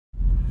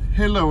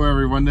Hello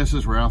everyone, this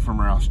is Ralph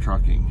from Ralph's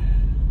Trucking.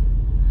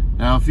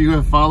 Now if you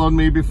have followed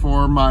me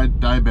before, my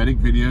diabetic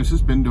videos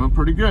has been doing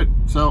pretty good.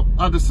 So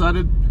I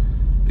decided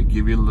to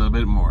give you a little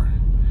bit more.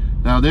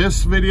 Now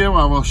this video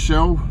I will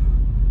show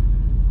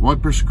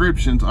what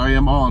prescriptions I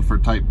am on for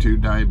type 2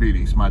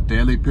 diabetes. My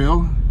daily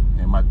pill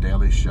and my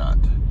daily shot.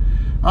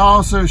 I'll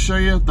also show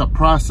you the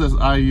process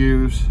I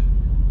use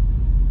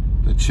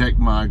to check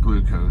my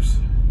glucose.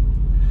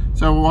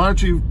 So why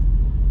don't you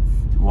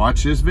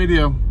watch this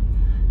video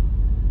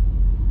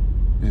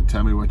and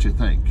tell me what you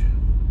think.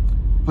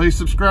 Please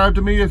subscribe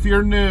to me if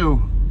you're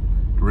new.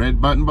 The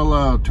red button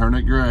below, turn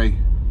it gray.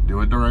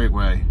 Do it the right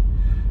way.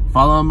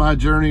 Follow my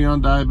journey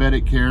on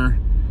diabetic care,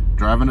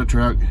 driving a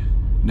truck,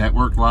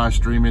 network live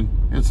streaming,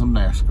 and some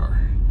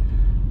NASCAR.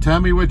 Tell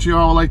me what you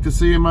all like to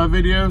see in my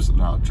videos,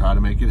 and I'll try to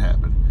make it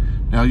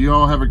happen. Now you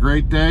all have a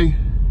great day.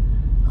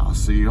 I'll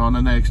see you on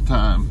the next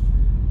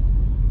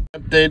time.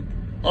 Update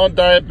on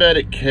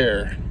diabetic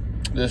care.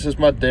 This is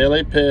my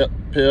daily pill,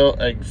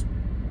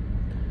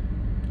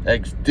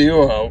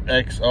 Xigduo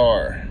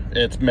XR.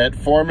 It's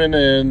metformin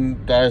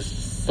and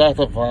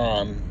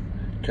diacetyl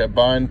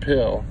combined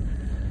pill,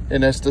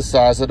 and that's the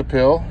size of the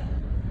pill,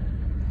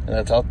 and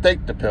that's how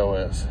thick the pill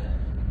is.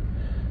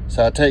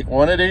 So I take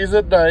one of these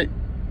a night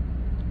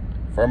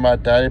for my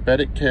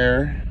diabetic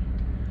care,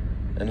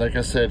 and like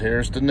I said,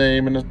 here's the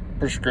name and the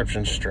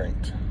prescription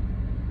strength.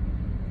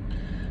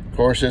 Of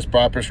course, it's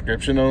by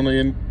prescription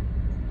only,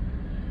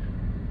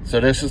 so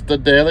this is the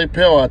daily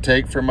pill I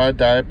take for my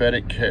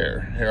diabetic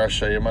care. Here, I'll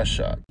show you my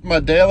shot.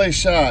 My daily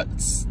shot,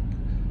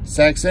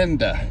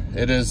 Saxenda.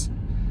 It is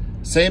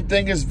same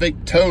thing as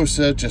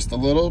Victoza, just a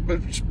little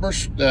bit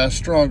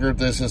stronger.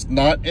 This is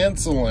not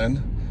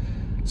insulin,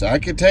 so I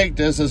could take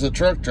this as a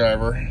truck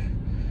driver.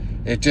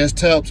 It just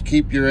helps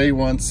keep your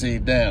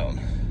A1C down.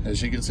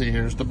 As you can see,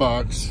 here's the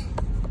box.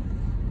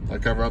 I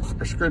cover up the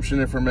prescription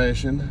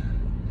information.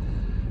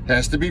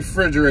 Has to be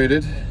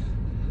refrigerated.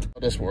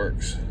 This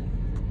works.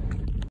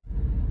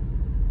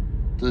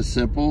 The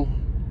simple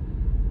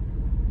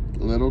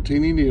little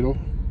teeny needle,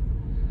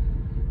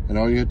 and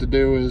all you have to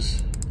do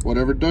is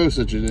whatever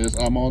dosage it is.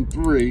 I'm on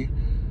 3,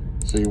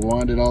 so you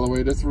wind it all the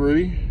way to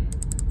 3,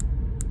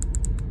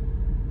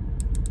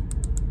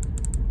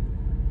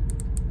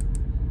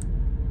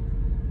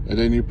 and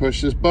then you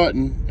push this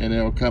button and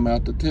it'll come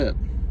out the tip.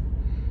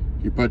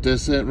 You put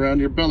this in around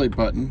your belly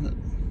button,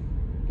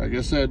 like I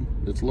said,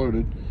 it's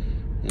loaded,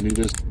 and you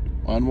just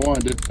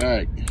unwind it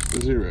back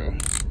to 0.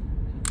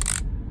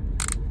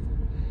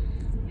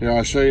 Here,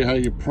 I'll show you how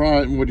you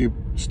prime. When you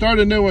start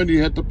a new one,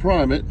 you have to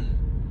prime it.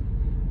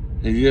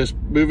 And you just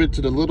move it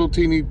to the little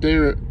teeny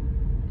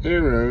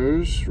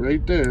arrows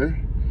right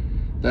there.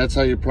 That's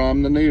how you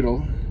prime the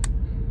needle.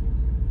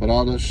 But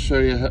I'll just show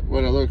you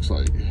what it looks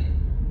like.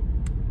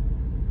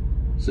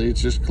 See,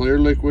 it's just clear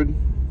liquid.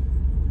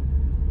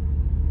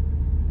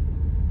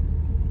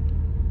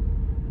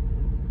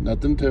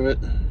 Nothing to it.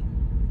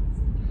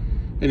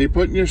 And you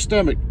put it in your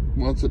stomach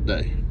once a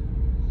day.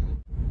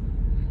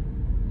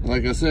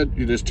 Like I said,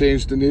 you just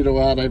change the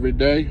needle out every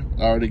day.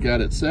 I already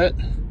got it set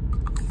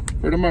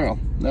for tomorrow.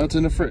 Now it's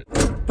in the fridge.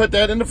 Put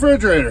that in the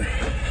refrigerator.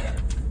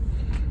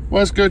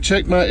 Let's go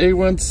check my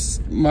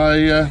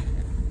my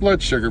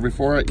blood sugar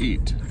before I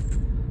eat.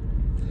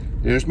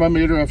 Here's my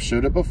meter. I've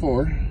showed it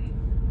before.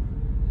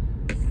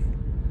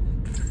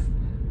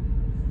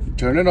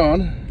 Turn it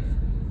on.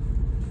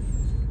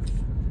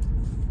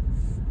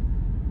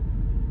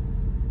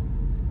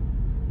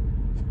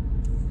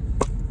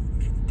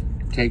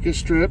 Take a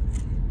strip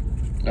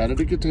out of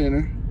the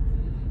container.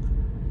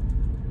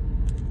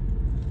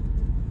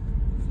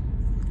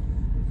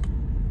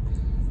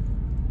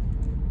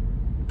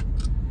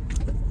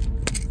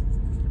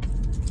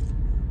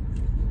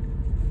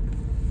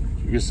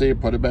 You can see,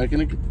 put it back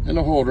in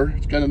a holder.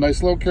 It's got a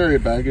nice little carry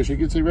bag, as you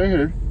can see right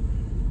here.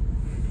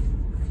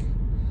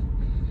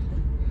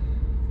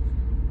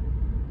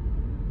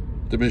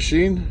 The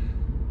machine,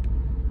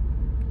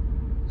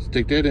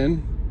 stick that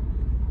in.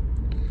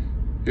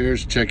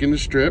 Here's checking the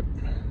strip.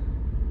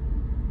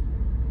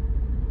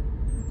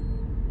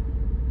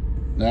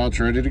 Now it's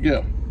ready to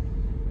go.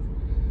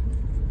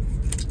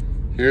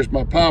 Here's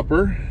my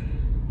popper,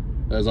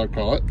 as I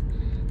call it.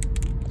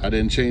 I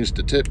didn't change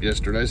the tip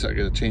yesterday, so I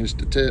gotta change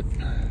the tip.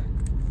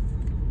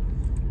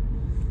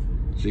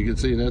 So you can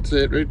see, that's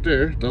it right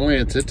there, the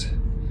lancet.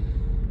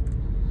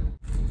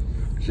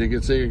 So you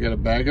can see I got a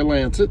bag of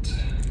lancets.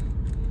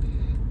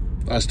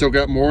 I still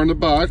got more in the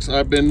box.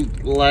 I've been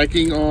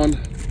lacking on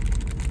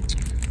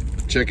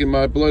checking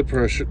my blood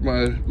pressure,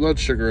 my blood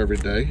sugar every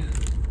day.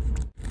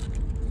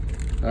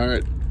 All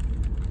right.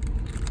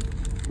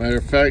 Matter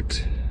of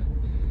fact,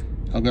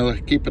 I'm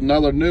gonna keep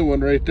another new one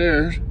right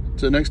there,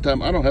 so next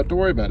time I don't have to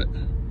worry about it.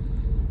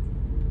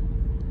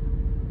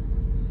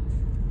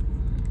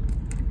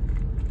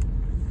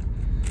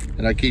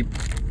 And I keep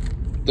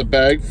the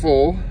bag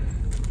full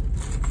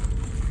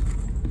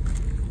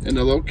in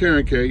the little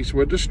carrying case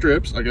with the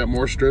strips. I got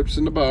more strips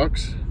in the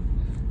box.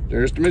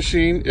 There's the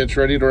machine. It's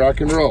ready to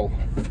rock and roll.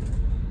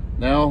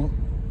 Now,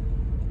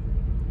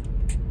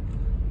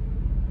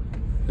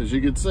 as you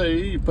can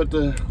see, you put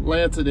the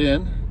lancet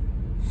in,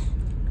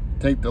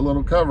 take the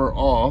little cover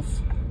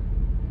off,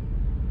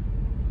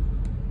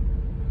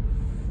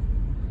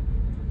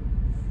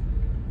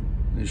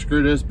 you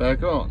screw this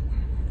back on.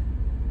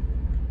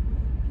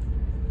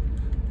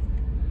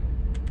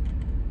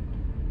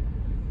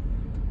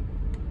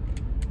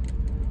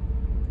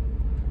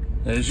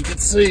 As you can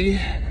see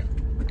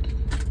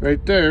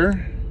right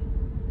there,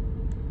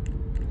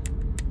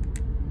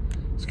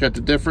 it's got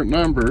the different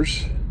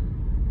numbers.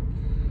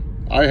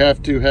 I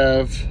have to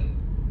have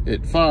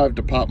it 5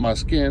 to pop my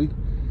skin.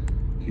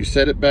 You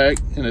set it back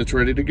and it's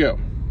ready to go.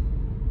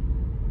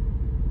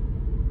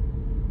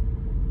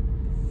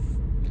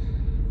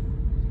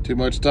 Too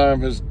much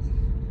time has...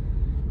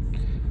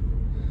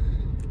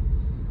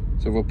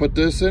 So we'll put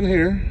this in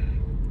here.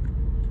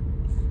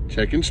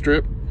 Check and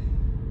strip.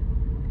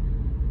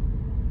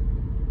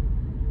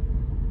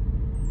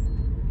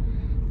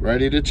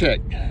 Ready to check.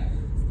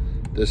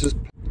 This is...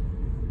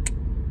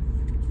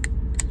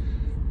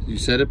 You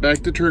set it back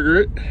to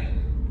trigger it.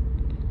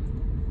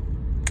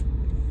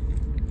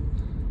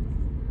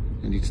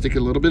 And you stick a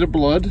little bit of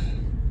blood.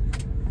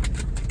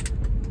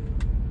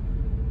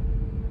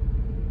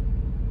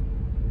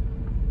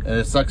 And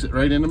it sucks it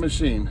right in the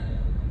machine.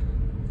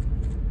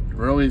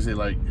 Real easy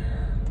like.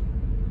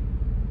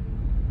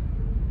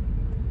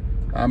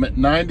 I'm at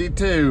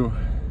 92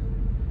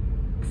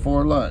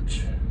 before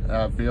lunch.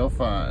 I feel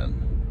fine.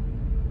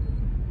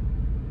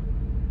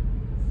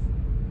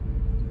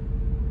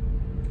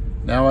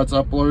 Now it's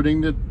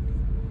uploading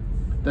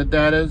the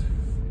data.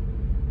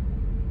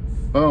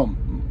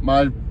 Boom.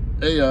 My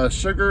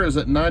sugar is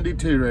at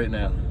 92 right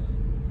now.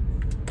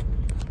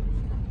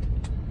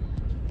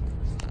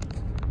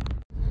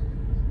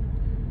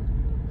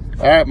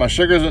 All right, my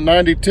sugar's at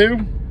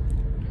 92.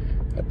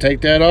 I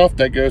take that off,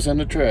 that goes in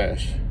the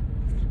trash.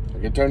 I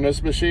can turn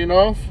this machine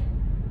off.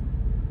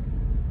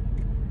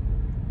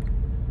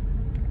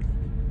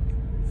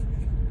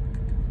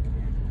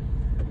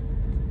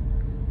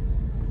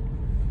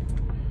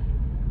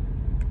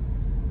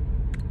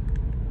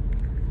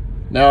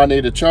 Now I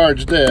need to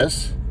charge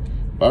this,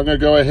 but I'm gonna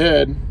go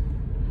ahead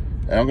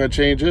and I'm gonna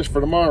change this for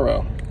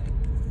tomorrow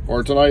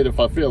or tonight if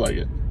I feel like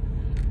it.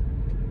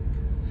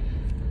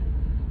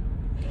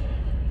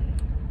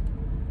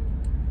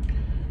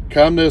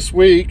 Come this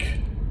week,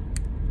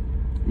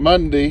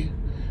 Monday,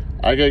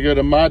 I gotta go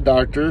to my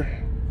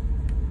doctor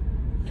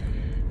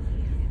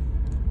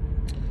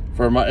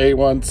for my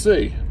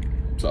A1C.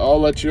 So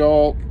I'll let you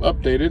all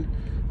updated.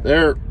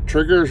 Their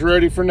trigger's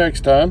ready for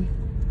next time,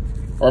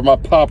 or my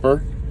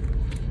popper.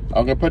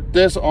 I'm gonna put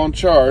this on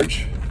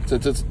charge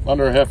since it's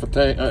under half a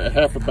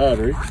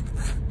battery.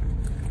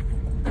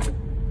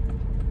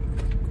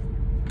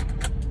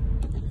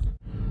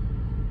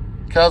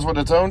 Comes with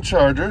its own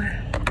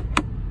charger.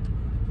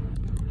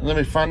 And let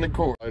me find the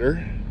cord.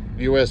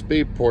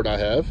 USB port I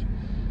have.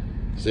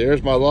 So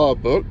here's my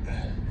log book.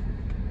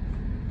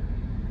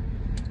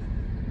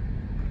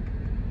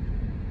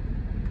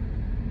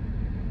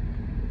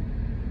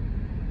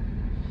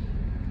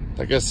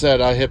 Like I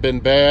said, I have been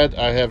bad.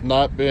 I have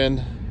not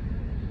been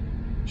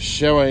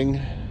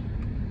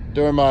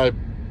doing my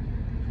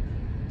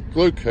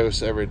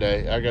glucose every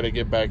day. I got to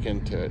get back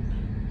into it.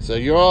 So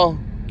you all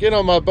get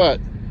on my butt.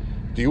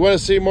 Do you want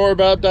to see more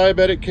about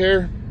diabetic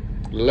care?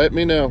 Let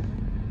me know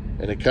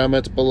in the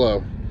comments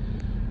below.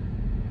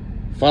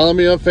 Follow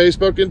me on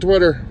Facebook and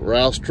Twitter,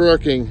 Rouse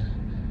Trucking.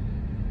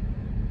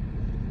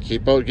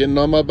 Keep on getting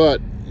on my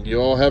butt. You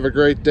all have a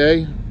great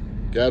day.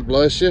 God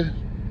bless you.